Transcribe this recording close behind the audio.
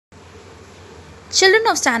Children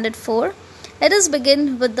of Standard 4, let us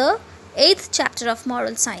begin with the 8th chapter of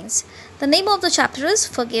Moral Science. The name of the chapter is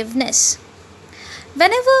Forgiveness.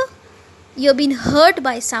 Whenever you've been hurt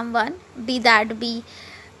by someone, be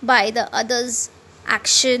by the other's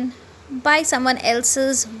action, by someone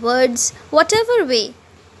else's words, whatever way,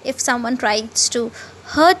 if someone tries to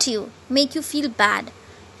hurt you, make you feel bad,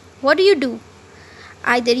 what do?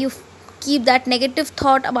 Either you keep that negative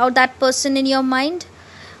thought about that person in your mind,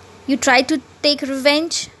 you try to take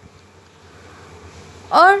revenge,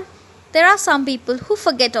 or there are some people who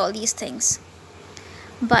forget all these things.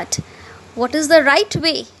 But what is the right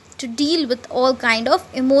way to deal with all kind of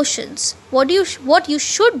emotions? What you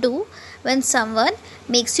should do when someone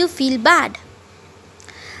makes you feel bad?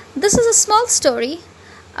 This is a small story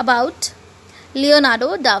about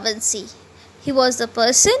Leonardo da Vinci. He was the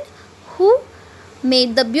person who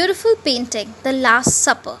made the beautiful painting, The Last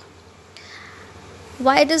Supper.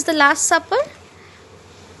 Why it is the Last Supper?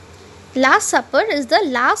 Last Supper is the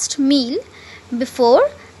last meal before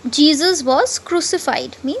Jesus was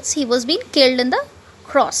crucified, means he was being killed in the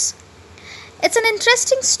cross. It's an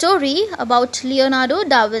interesting story about Leonardo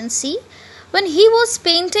da Vinci when he was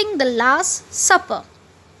painting The Last Supper.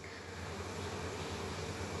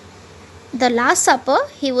 The Last Supper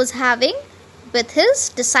he was having with his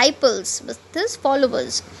disciples, with his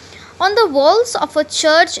followers. On the walls of a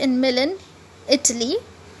church in Milan, Italy,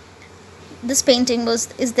 this painting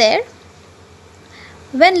is there.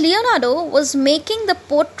 When Leonardo was making the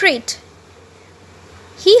portrait,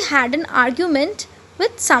 he had an argument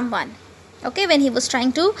with someone. Okay, when he was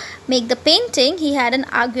trying to make the painting, he had an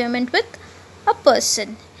argument with a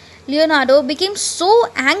person. Leonardo became so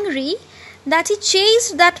angry that he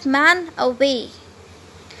chased that man away.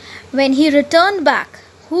 When he returned back,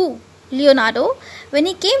 Leonardo, when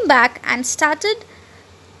he came back and started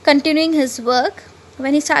continuing his work,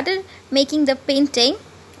 when he started making the painting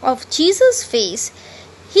of Jesus' face,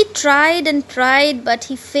 he tried and tried, but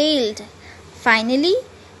he failed. Finally,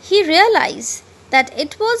 he realized that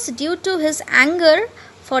it was due to his anger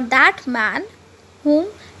for that man whom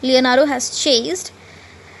Leonardo has chased,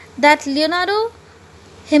 that Leonardo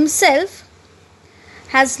himself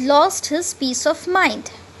has lost his peace of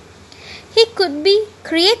mind. He could be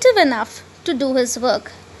creative enough to do his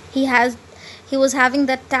work. He was having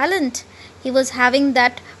that talent. He was having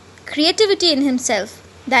that creativity in himself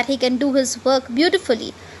that he can do his work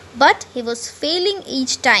beautifully. But he was failing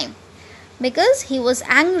each time because he was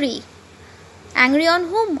angry. Angry on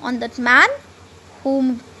whom? On that man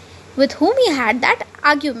with whom he had that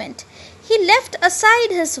argument. He left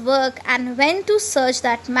aside his work and went to search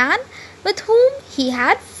that man with whom he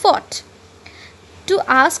had fought, to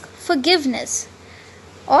ask forgiveness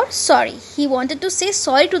or sorry. He wanted to say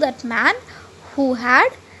sorry to that man who had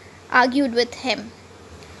argued with him.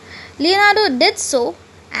 Leonardo did so,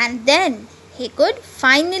 and then he could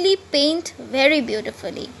finally paint very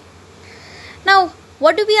beautifully. Now,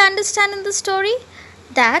 what do we understand in the story?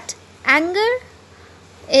 That anger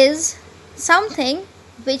is something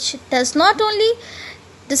which does not only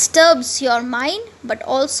disturbs your mind, but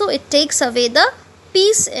also it takes away the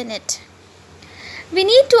peace in it. We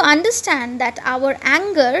need to understand that our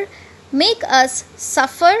anger make us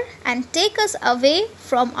suffer and take us away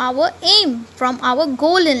from our aim, from our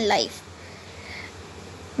goal in life.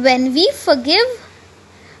 When we forgive,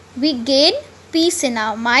 we gain peace in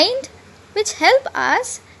our mind, which help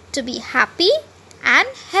us to be happy and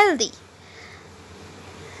healthy.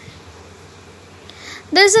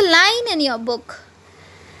 There is a line in your book: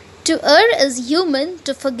 to err is human,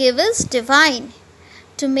 to forgive is divine.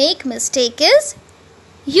 To make mistake is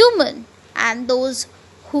human, and those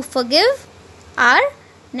who forgive are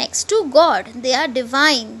next to God. They are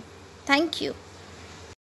divine. Thank you.